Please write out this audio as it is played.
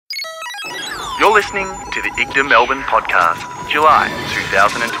You're listening to the IGDA Melbourne podcast, July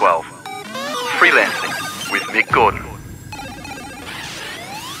 2012. Freelancing with Mick Gordon.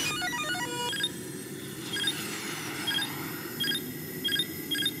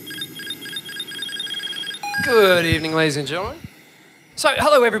 Good evening, ladies and gentlemen. So,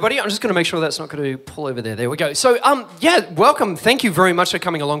 hello everybody. I'm just going to make sure that's not going to pull over there. There we go. So, welcome. Thank you very much for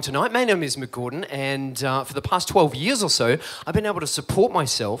coming along tonight. My name is Mick Gordon, and for the past 12 years or so, I've been able to support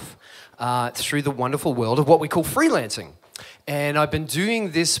myself through the wonderful world of what we call freelancing. And I've been doing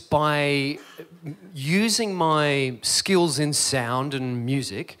this by using my skills in sound and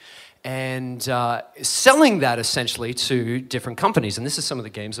music and selling that essentially to different companies. And this is some of the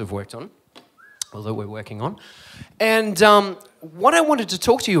games I've worked on, although we're working on. And what I wanted to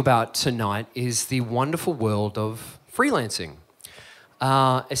talk to you about tonight is the wonderful world of freelancing.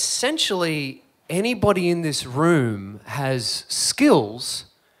 Essentially, anybody in this room has skills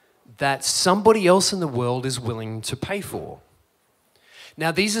that somebody else in the world is willing to pay for.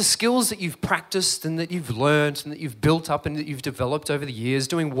 Now, these are skills that you've practiced and that you've learned and that you've built up and that you've developed over the years,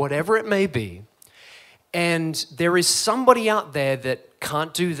 doing whatever it may be. And there is somebody out there that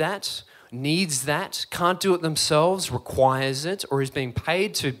can't do that, needs that, can't do it themselves, requires it, or is being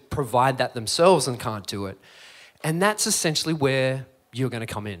paid to provide that themselves and can't do it. And that's essentially where you're going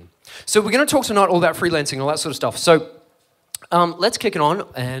to come in. So we're going to talk tonight all about freelancing and all that sort of stuff. So let's kick it on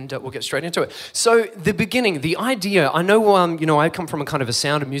and we'll get straight into it. So the beginning, the idea, I know, I come from a kind of a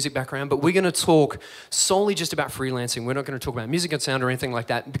sound and music background, but we're going to talk solely just about freelancing. We're not going to talk about music and sound or anything like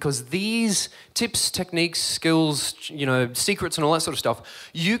that, because these tips, techniques, skills, secrets and all that sort of stuff,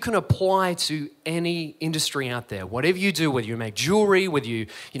 you can apply to any industry out there. Whatever you do, whether you make jewelry, whether you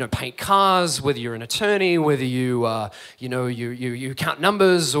paint cars, whether you're an attorney, whether you you count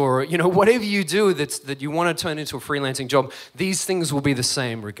numbers, or whatever you do that you want to turn into a freelancing job, these things will be the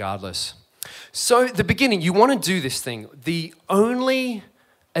same regardless. So the beginning, you want to do this thing. The only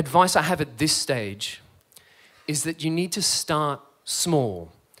advice I have at this stage is that you need to start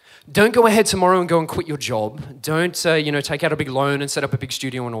small. Don't go ahead tomorrow and go and quit your job. Don't take out a big loan and set up a big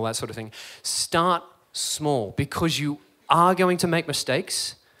studio and all that sort of thing. Start small, because you are going to make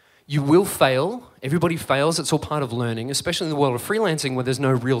mistakes. You will fail. Everybody fails. It's all part of learning, especially in the world of freelancing where there's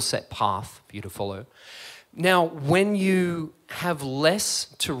no real set path for you to follow. Now, when you have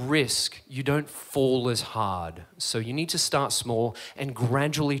less to risk, you don't fall as hard. So you need to start small and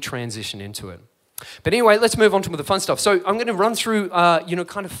gradually transition into it. But anyway, let's move on to the fun stuff. So I'm going to run through,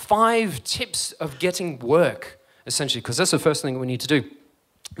 kind of 5 tips of getting work, essentially, because that's the first thing we need to do.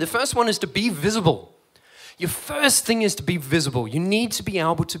 The first one is to be visible. Your first thing is to be visible. You need to be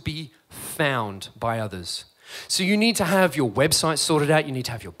able to be found by others. So you need to have your website sorted out, you need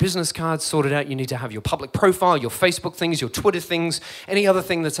to have your business cards sorted out, you need to have your public profile, your Facebook things, your Twitter things, any other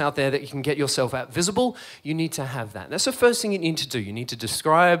thing that's out there that you can get yourself out visible, you need to have that. That's the first thing you need to do. You need to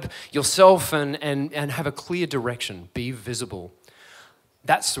describe yourself and have a clear direction, be visible.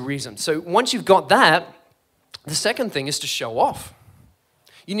 That's the reason. So once you've got that, the second thing is to show off.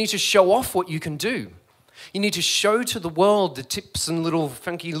 You need to show off what you can do. You need to show to the world the tips and little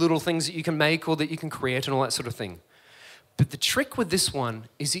funky little things that you can make or that you can create and all that sort of thing. But the trick with this one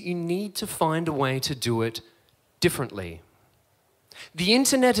is that you need to find a way to do it differently. The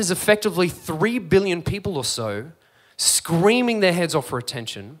internet is effectively 3 billion people or so screaming their heads off for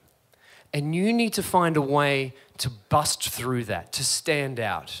attention, and you need to find a way to bust through that, to stand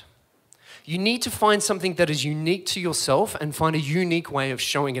out. You need to find something that is unique to yourself and find a unique way of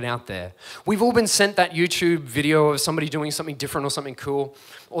showing it out there. We've all been sent that YouTube video of somebody doing something different or something cool,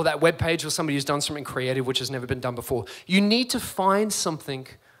 or that web page of somebody who's done something creative which has never been done before. You need to find something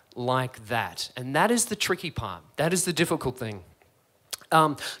like that, and that is the tricky part. That is the difficult thing.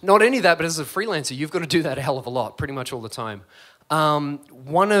 Not only that, but as a freelancer, you've got to do that a hell of a lot, pretty much all the time.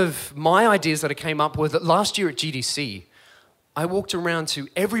 One of my ideas that I came up with last year at GDC, I walked around to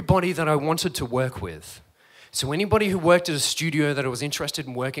everybody that I wanted to work with. So anybody who worked at a studio that I was interested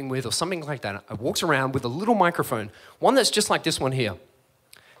in working with or something like that, I walked around with a little microphone, one that's just like this one here.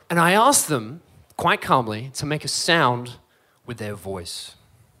 And I asked them, quite calmly, to make a sound with their voice.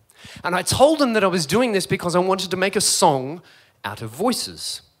 And I told them that I was doing this because I wanted to make a song out of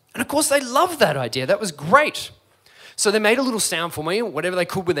voices. And of course they loved that idea. That was great. So they made a little sound for me, whatever they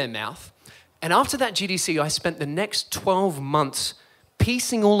could with their mouth. And after that GDC, I spent the next 12 months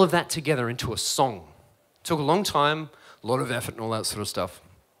piecing all of that together into a song. It took a long time, a lot of effort and all that sort of stuff.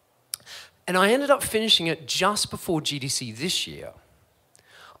 And I ended up finishing it just before GDC this year.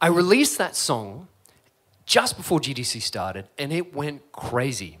 I released that song just before GDC started, and it went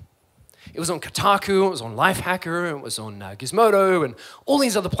crazy. It was on Kotaku, it was on Lifehacker, it was on Gizmodo, and all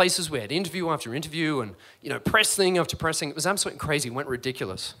these other places. We had interview after interview, and press thing after press thing. It was absolutely crazy. It went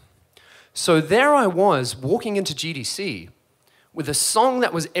ridiculous. So there I was walking into GDC with a song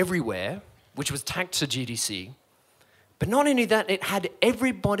that was everywhere, which was tagged to GDC. But not only that, it had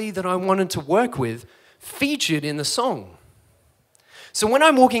everybody that I wanted to work with featured in the song. So when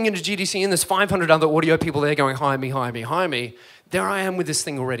I'm walking into GDC and there's 500 other audio people there going, hire me, hire me, hire me, there I am with this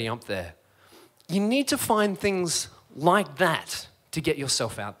thing already up there. You need to find things like that to get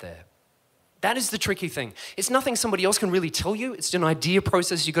yourself out there. That is the tricky thing. It's nothing somebody else can really tell you. It's an idea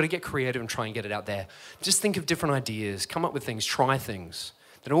process. You've got to get creative and try and get it out there. Just think of different ideas, come up with things, try things.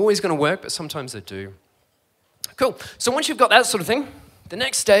 They're not always going to work, but sometimes they do. Cool. So once you've got that sort of thing, the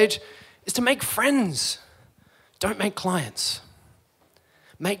next stage is to make friends. Don't make clients.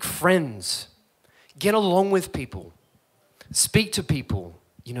 Make friends. Get along with people. Speak to people.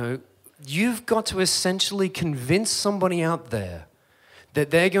 You've got to essentially convince somebody out there that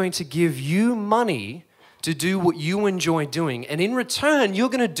they're going to give you money to do what you enjoy doing. And in return, you're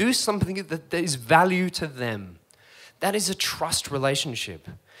going to do something that is value to them. That is a trust relationship.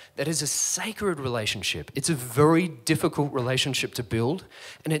 That is a sacred relationship. It's a very difficult relationship to build,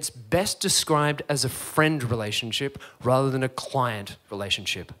 and it's best described as a friend relationship rather than a client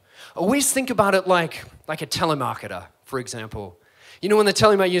relationship. Always think about it like a telemarketer, for example. When the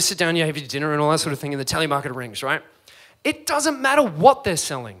telemarketer, you sit down, you have your dinner and all that sort of thing, and the telemarketer rings, right? It doesn't matter what they're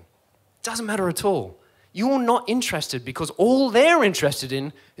selling. It doesn't matter at all. You're not interested because all they're interested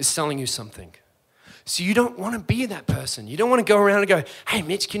in is selling you something. So you don't want to be that person. You don't want to go around and go, hey,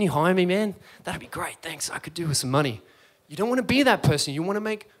 Mitch, can you hire me, man? That'd be great, thanks. I could do with some money. You don't want to be that person. You want to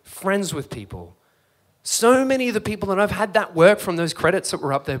make friends with people. So many of the people that I've had that work from those credits that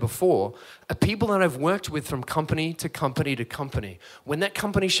were up there before are people that I've worked with from company to company to company. When that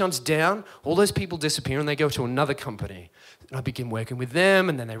company shuts down, all those people disappear and they go to another company. And I begin working with them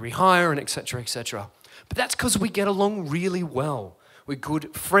and then they rehire and et cetera, et cetera. But that's because we get along really well. We're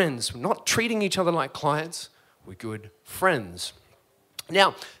good friends. We're not treating each other like clients. We're good friends.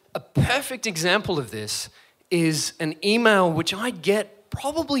 Now, a perfect example of this is an email which I get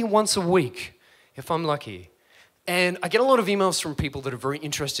probably once a week, if I'm lucky. And I get a lot of emails from people that are very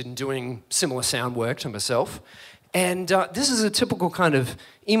interested in doing similar sound work to myself. And this is a typical kind of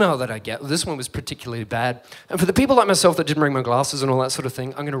email that I get. This one was particularly bad. And for the people like myself that didn't bring my glasses and all that sort of thing,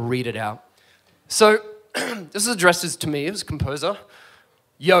 I'm going to read it out. So this is addressed to me as a composer.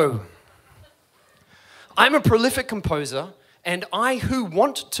 Yo, I'm a prolific composer, and I who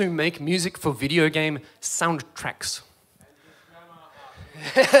want to make music for video game soundtracks.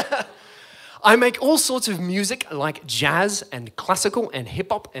 I make all sorts of music like jazz and classical and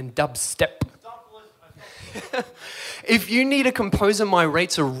hip-hop and dubstep. If you need a composer, my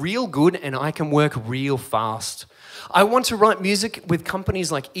rates are real good and I can work real fast. I want to write music with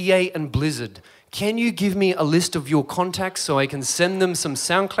companies like EA and Blizzard. Can you give me a list of your contacts so I can send them some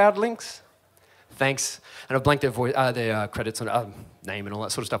SoundCloud links? Thanks. And I've blanked their credits and name and all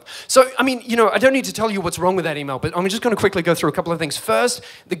that sort of stuff. So, I don't need to tell you what's wrong with that email, but I'm just going to quickly go through a couple of things. First,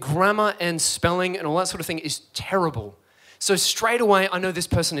 the grammar and spelling and all that sort of thing is terrible. So straight away, I know this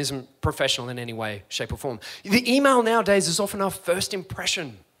person isn't professional in any way, shape or form. The email nowadays is often our first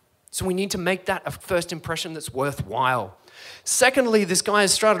impression. So we need to make that a first impression that's worthwhile. Secondly, this guy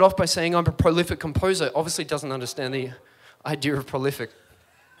has started off by saying I'm a prolific composer. Obviously doesn't understand the idea of prolific.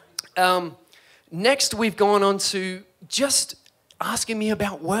 Next, we've gone on to just asking me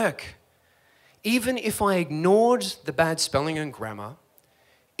about work. Even if I ignored the bad spelling and grammar,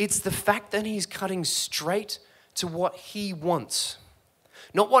 it's the fact that he's cutting straight to what he wants.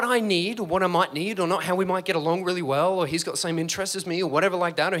 Not what I need or what I might need or not how we might get along really well or he's got the same interests as me or whatever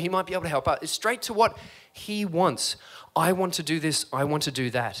like that or he might be able to help out. It's straight to what he wants. I want to do this. I want to do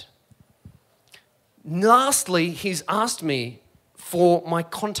that. Lastly, he's asked me for my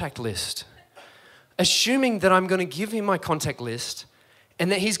contact list, assuming that I'm going to give him my contact list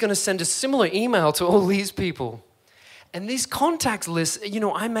and that he's going to send a similar email to all these people. And these contact lists,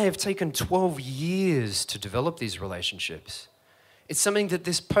 I may have taken 12 years to develop these relationships. It's something that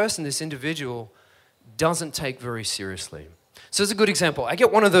this person, this individual, doesn't take very seriously. So it's a good example. I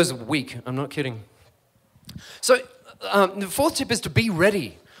get one of those a week. I'm not kidding. So the fourth tip is to be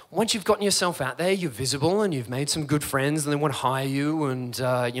ready. Once you've gotten yourself out there, you're visible and you've made some good friends and they want to hire you and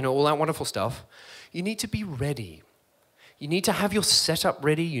all that wonderful stuff, you need to be ready. You need to have your setup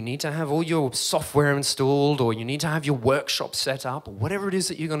ready. You need to have all your software installed or you need to have your workshop set up or whatever it is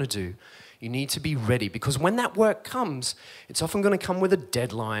that you're going to do. You need to be ready because when that work comes, it's often going to come with a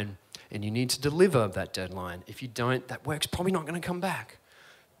deadline and you need to deliver that deadline. If you don't, that work's probably not going to come back.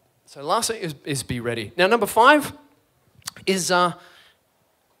 So lastly is be ready. Now, number 5 is the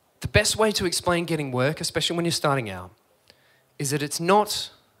best way to explain getting work, especially when you're starting out, is that it's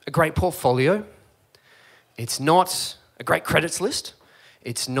not a great portfolio. It's not a great credits list.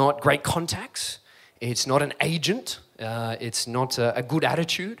 It's not great contacts. It's not an agent. It's not a good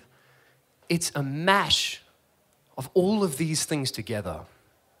attitude. It's a mash of all of these things together.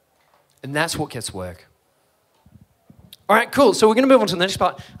 And that's what gets work. All right, cool. So we're going to move on to the next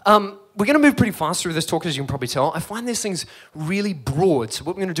part. We're going to move pretty fast through this talk, as you can probably tell. I find these things really broad. So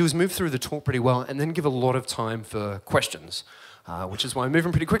what we're going to do is move through the talk pretty well and then give a lot of time for questions, which is why I'm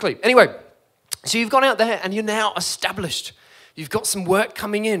moving pretty quickly. Anyway, so you've gone out there and you're now established. You've got some work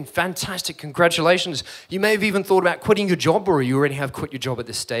coming in. Fantastic. Congratulations. You may have even thought about quitting your job, or you already have quit your job at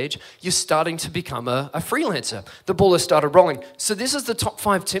this stage. You're starting to become a freelancer. The ball has started rolling. So this is the top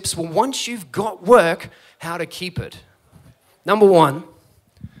 5 tips. Well, once you've got work, how to keep it. Number 1,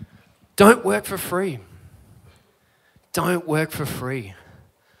 don't work for free. Don't work for free.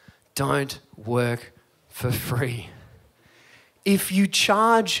 Don't work for free. If you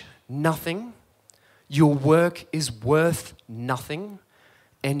charge nothing, your work is worth nothing,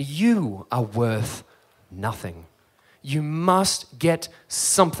 and you are worth nothing. You must get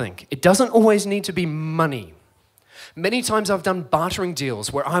something. It doesn't always need to be money. Many times I've done bartering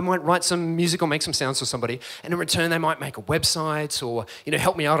deals where I might write some music or make some sounds for somebody, and in return they might make a website or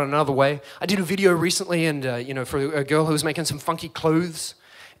help me out in another way. I did a video recently, and for a girl who was making some funky clothes,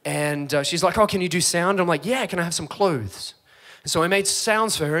 and she's like, "Oh, can you do sound?" I'm like, "Yeah, can I have some clothes?" And so I made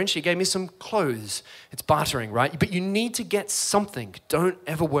sounds for her, and she gave me some clothes. It's bartering, right? But you need to get something. Don't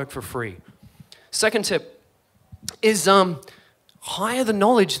ever work for free. Second tip is hire the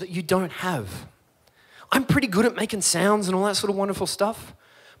knowledge that you don't have. I'm pretty good at making sounds and all that sort of wonderful stuff,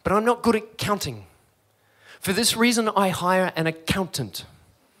 but I'm not good at counting. For this reason, I hire an accountant,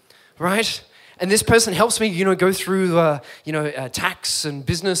 right? And this person helps me, go through, tax and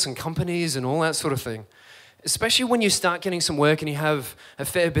business and companies and all that sort of thing. Especially when you start getting some work and you have a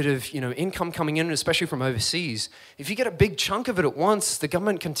fair bit of, income coming in, especially from overseas. If you get a big chunk of it at once, the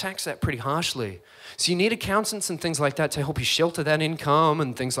government can tax that pretty harshly. So you need accountants and things like that to help you shelter that income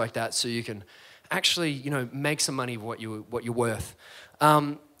and things like that, so you can actually, make some money of what you're worth.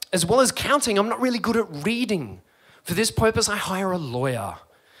 As well as counting, I'm not really good at reading. For this purpose, I hire a lawyer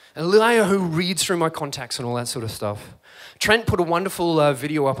who reads through my contacts and all that sort of stuff. Trent put a wonderful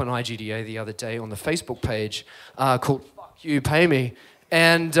video up on IGDA the other day on the Facebook page called "Fuck You, Pay Me,"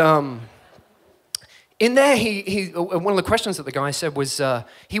 and in there, one of the questions that the guy said was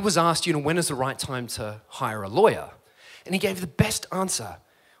he was asked, when is the right time to hire a lawyer, and he gave the best answer,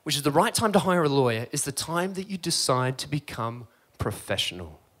 which is the right time to hire a lawyer is the time that you decide to become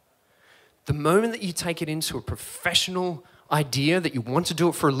professional. The moment that you take it into a professional idea that you want to do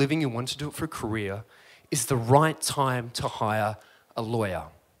it for a living, you want to do it for a career, is the right time to hire a lawyer.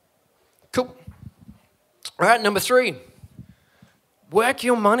 Cool. All right, number 3, work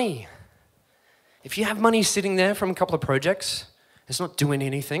your money. If you have money sitting there from a couple of projects, it's not doing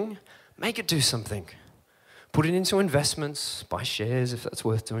anything, make it do something. Put it into investments, buy shares if that's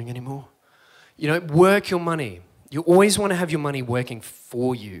worth doing anymore. Work your money. You always want to have your money working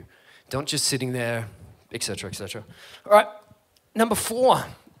for you. Don't just sitting there, etc., etc. All right, number 4,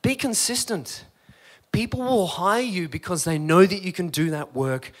 be consistent. People will hire you because they know that you can do that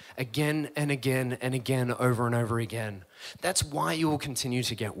work again and again and again, over and over again. That's why you will continue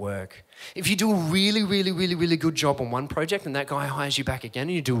to get work. If you do a really, really, really, really good job on one project and that guy hires you back again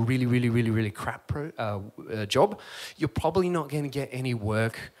and you do a really, really, really, really crap job, you're probably not going to get any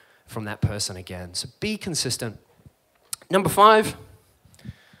work from that person again. So be consistent. Number 5,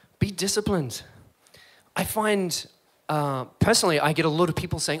 be disciplined. I find... personally, I get a lot of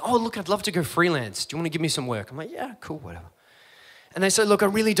people saying, "Oh, look, I'd love to go freelance. Do you want to give me some work?" I'm like, "Yeah, cool, whatever." And they say, "Look, I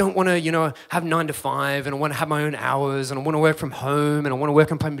really don't want to, have 9 to 5, and I want to have my own hours, and I want to work from home, and I want to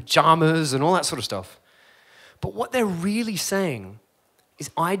work in my pajamas, and all that sort of stuff." But what they're really saying is,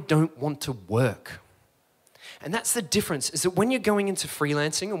 "I don't want to work." And that's the difference, is that when you're going into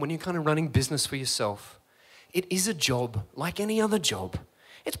freelancing and when you're kind of running business for yourself, it is a job like any other job.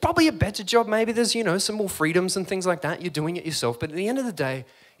 It's probably a better job. Maybe there's, some more freedoms and things like that. You're doing it yourself. But at the end of the day,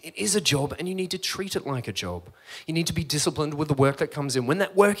 it is a job, and you need to treat it like a job. You need to be disciplined with the work that comes in. When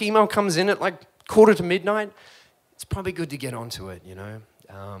that work email comes in at like 12:45, it's probably good to get onto it,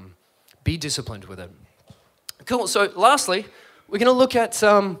 Be disciplined with it. Cool. So lastly, we're going to look at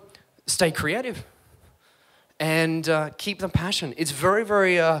stay creative and keep the passion. It's very,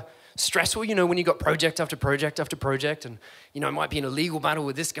 very Stressful, when you got project after project after project, and, it might be in a legal battle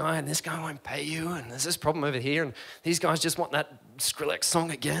with this guy, and this guy won't pay you, and there's this problem over here, and these guys just want that Skrillex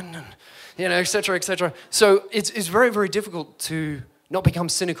song again, and, et cetera, et cetera. So it's very, very difficult to not become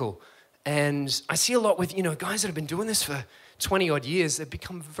cynical. And I see a lot with, guys that have been doing this for 20 odd years, they've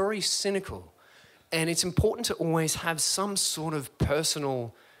become very cynical. And it's important to always have some sort of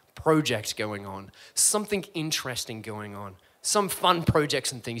personal project going on, something interesting going on, some fun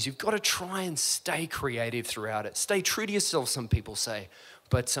projects and things. You've got to try and stay creative throughout it. Stay true to yourself, some people say,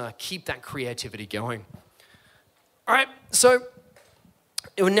 but keep that creativity going. All right, so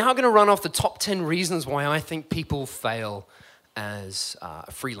we're now going to run off the top 10 reasons why I think people fail as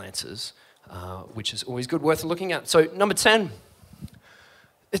freelancers, which is always good, worth looking at. So number 10,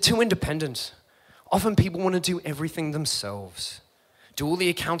 they're too independent. Often people want to do everything themselves. Do all the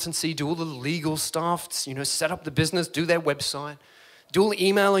accountancy, do all the legal stuff, set up the business, do their website, do all the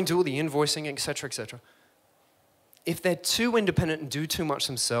emailing, do all the invoicing, et cetera, et cetera. If they're too independent and do too much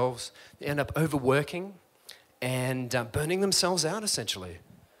themselves, they end up overworking and burning themselves out, essentially.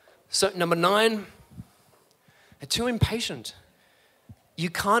 So number 9, they're too impatient. You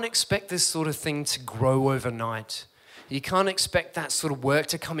can't expect this sort of thing to grow overnight. You can't expect that sort of work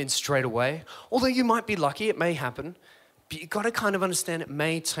to come in straight away. Although you might be lucky, it may happen. But you've got to kind of understand it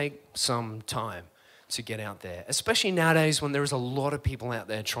may take some time to get out there. Especially nowadays when there's a lot of people out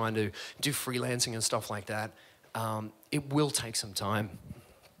there trying to do freelancing and stuff like that. It will take some time.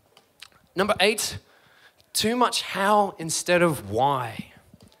 Number 8, too much how instead of why.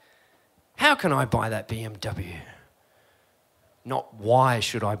 How can I buy that BMW? Not why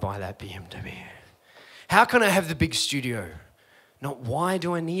should I buy that BMW? How can I have the big studio? Not why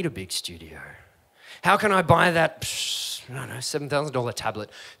do I need a big studio? How can I buy that, $7,000 tablet?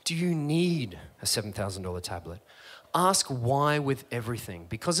 Do you need a $7,000 tablet? Ask why with everything.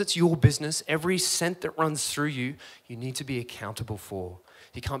 Because it's your business, every cent that runs through you, you need to be accountable for.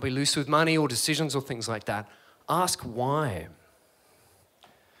 You can't be loose with money or decisions or things like that. Ask why.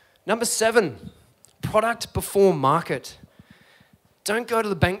 Number 7, product before market. Don't go to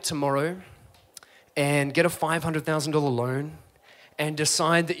the bank tomorrow and get a $500,000 loan and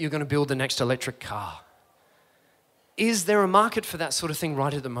decide that you're going to build the next electric car. Is there a market for that sort of thing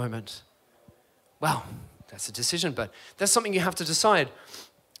right at the moment? Well, that's a decision, but that's something you have to decide.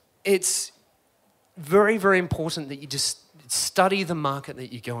 It's very, very important that you just study the market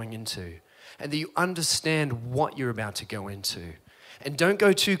that you're going into and that you understand what you're about to go into. And don't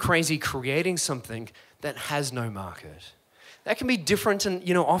go too crazy creating something that has no market. That can be different, and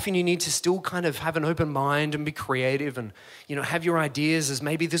often you need to still kind of have an open mind and be creative and have your ideas as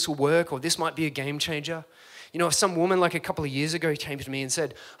maybe this will work or this might be a game changer. If some woman like a couple of years ago came to me and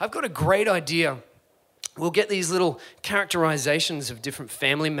said, I've got a great idea. We'll get these little characterizations of different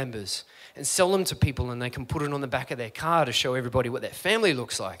family members and sell them to people, and they can put it on the back of their car to show everybody what their family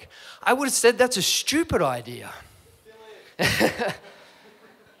looks like. I would have said that's a stupid idea.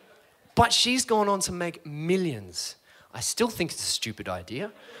 But she's gone on to make millions. I still think it's a stupid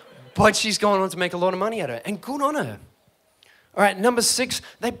idea, but she's gone on to make a lot of money out of it, and good on her. All right, number 6,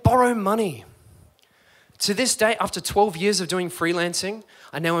 they borrow money. To this day, after 12 years of doing freelancing,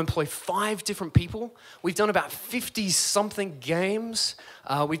 I now employ 5 different people. We've done about 50-something games.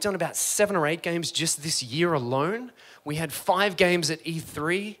 We've done about 7 or 8 games just this year alone. We had 5 games at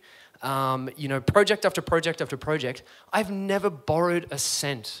E3, project after project after project. I've never borrowed a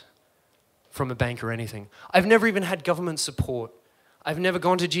cent from a bank or anything. I've never even had government support. I've never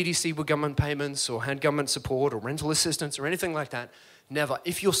gone to GDC with government payments or had government support or rental assistance or anything like that. Never.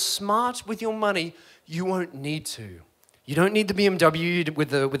 If you're smart with your money, you won't need to. You don't need the BMW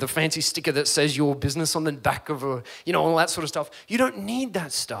with the fancy sticker that says your business on the back of all that sort of stuff. You don't need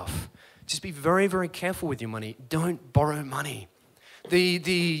that stuff. Just be very, very careful with your money. Don't borrow money. The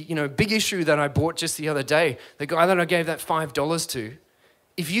big issue that I bought just the other day, the guy that I gave that $5 to,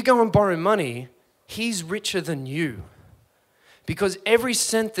 if you go and borrow money, he's richer than you. Because every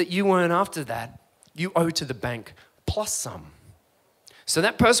cent that you earn after that, you owe to the bank, plus some. So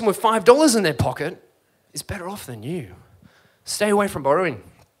that person with $5 in their pocket is better off than you. Stay away from borrowing.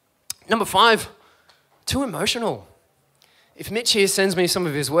 Number 5, too emotional. If Mitch here sends me some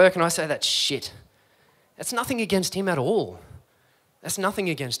of his work and I say that's shit, that's nothing against him at all. That's nothing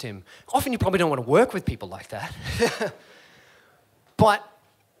against him. Often you probably don't want to work with people like that. But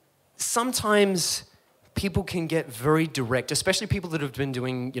sometimes people can get very direct, especially people that have been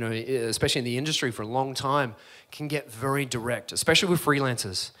doing, especially in the industry for a long time, can get very direct, especially with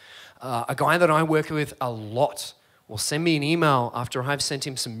freelancers. A guy that I work with a lot will send me an email after I've sent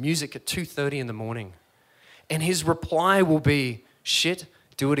him some music at 2:30 in the morning. And his reply will be, shit,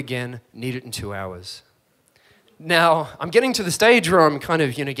 do it again, need it in 2 hours. Now, I'm getting to the stage where I'm kind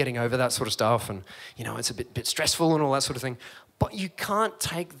of, getting over that sort of stuff and, it's a bit stressful and all that sort of thing. But you can't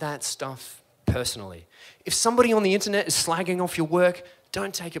take that stuff personally. If somebody on the internet is slagging off your work,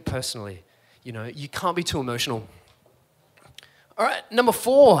 don't take it personally. You can't be too emotional. All right, number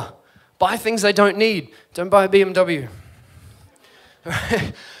 4, buy things they don't need. Don't buy a BMW. All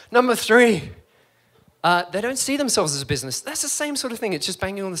right. Number 3, they don't see themselves as a business. That's the same sort of thing. It's just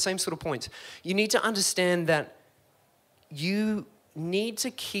banging on the same sort of points. You need to understand that you need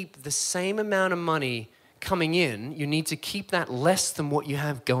to keep the same amount of money coming in. You need to keep that less than what you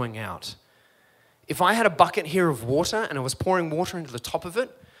have going out. If I had a bucket here of water and I was pouring water into the top of it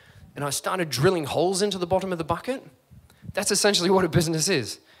and I started drilling holes into the bottom of the bucket, that's essentially what a business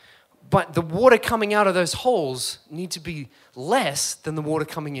is. But the water coming out of those holes need to be less than the water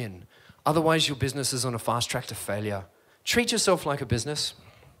coming in. Otherwise, your business is on a fast track to failure. Treat yourself like a business.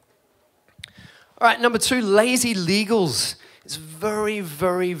 All right, number 2, lazy legals. It's very,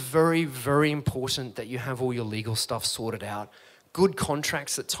 very, very, very important that you have all your legal stuff sorted out. Good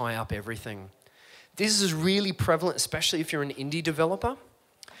contracts that tie up everything. This is really prevalent, especially if you're an indie developer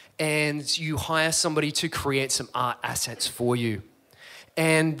and you hire somebody to create some art assets for you.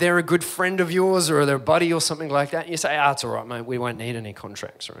 And they're a good friend of yours or they're a buddy or something like that. And you say, it's all right, mate, we won't need any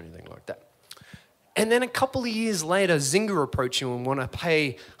contracts or anything like that. And then a couple of years later, Zynga approach you and want to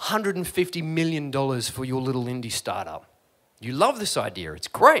pay $150 million for your little indie startup. You love this idea. It's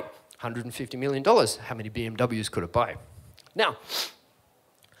great. $150 million. How many BMWs could it buy? Now,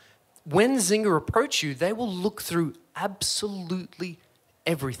 when Zynga approach you, they will look through absolutely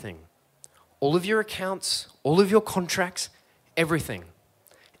everything. All of your accounts, all of your contracts, everything.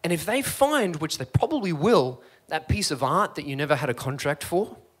 And if they find, which they probably will, that piece of art that you never had a contract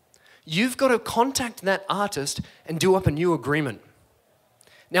for, you've got to contact that artist and do up a new agreement.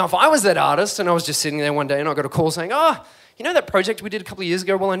 Now, if I was that artist and I was just sitting there one day and I got a call saying, that project we did a couple of years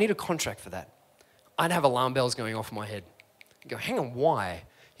ago, well, I need a contract for that. I'd have alarm bells going off in my head. I'd go, hang on, why?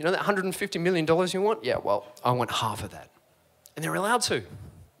 You know that $150 million you want? Yeah, well, I want half of that. And they're allowed to.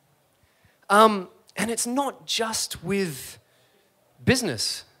 And it's not just with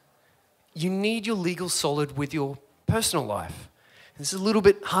business. You need your legal solid with your personal life. This is a little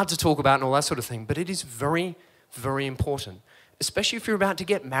bit hard to talk about and all that sort of thing, but it is very, very important. Especially if you're about to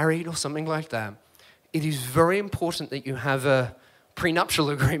get married or something like that. It is very important that you have a prenuptial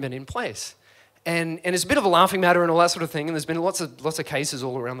agreement in place. And it's a bit of a laughing matter and all that sort of thing, and there's been lots of cases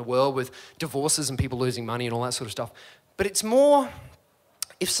all around the world with divorces and people losing money and all that sort of stuff. But it's more,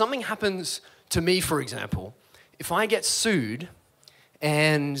 if something happens to me, for example, if I get sued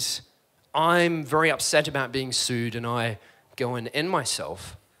and I'm very upset about being sued and I go and end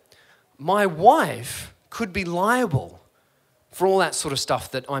myself, my wife could be liable for all that sort of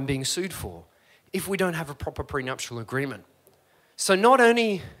stuff that I'm being sued for if we don't have a proper prenuptial agreement. So not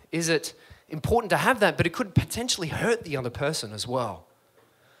only is it important to have that, but it could potentially hurt the other person as well.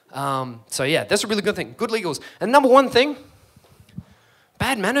 So yeah, that's a really good thing. Good legals. And number 1 thing,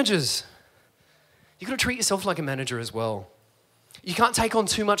 bad managers. You've got to treat yourself like a manager as well. You can't take on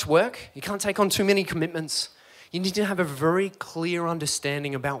too much work. You can't take on too many commitments. You need to have a very clear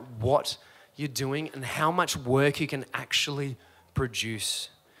understanding about what you're doing and how much work you can actually produce.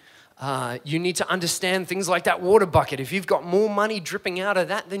 You need to understand things like that water bucket. If you've got more money dripping out of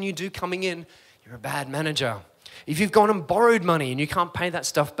that than you do coming in, you're a bad manager. If you've gone and borrowed money and you can't pay that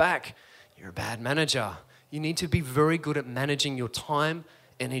stuff back, you're a bad manager. You need to be very good at managing your time,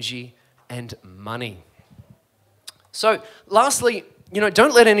 energy, and money. So lastly,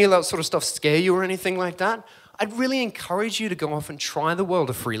 don't let any of that sort of stuff scare you or anything like that. I'd really encourage you to go off and try the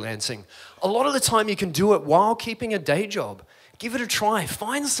world of freelancing. A lot of the time you can do it while keeping a day job. Give it a try.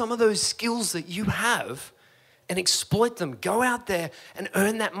 Find some of those skills that you have and exploit them. Go out there and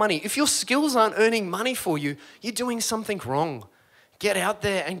earn that money. If your skills aren't earning money for you, you're doing something wrong. Get out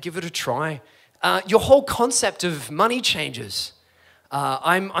there and give it a try. Your whole concept of money changes.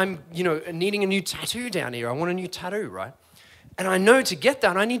 I'm needing a new tattoo down here. I want a new tattoo, right? And I know to get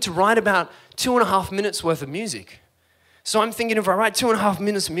that, I need to write about 2.5 minutes worth of music. So I'm thinking if I write 2.5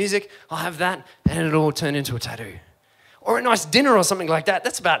 minutes of music, I'll have that and it'll all turn into a tattoo. Or a nice dinner or something like that.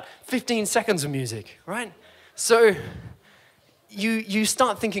 That's about 15 seconds of music, right? So you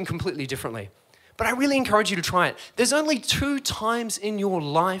start thinking completely differently. But I really encourage you to try it. There's only 2 times in your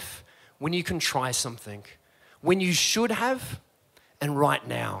life when you can try something. When you should have and right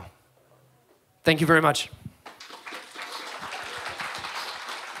now. Thank you very much.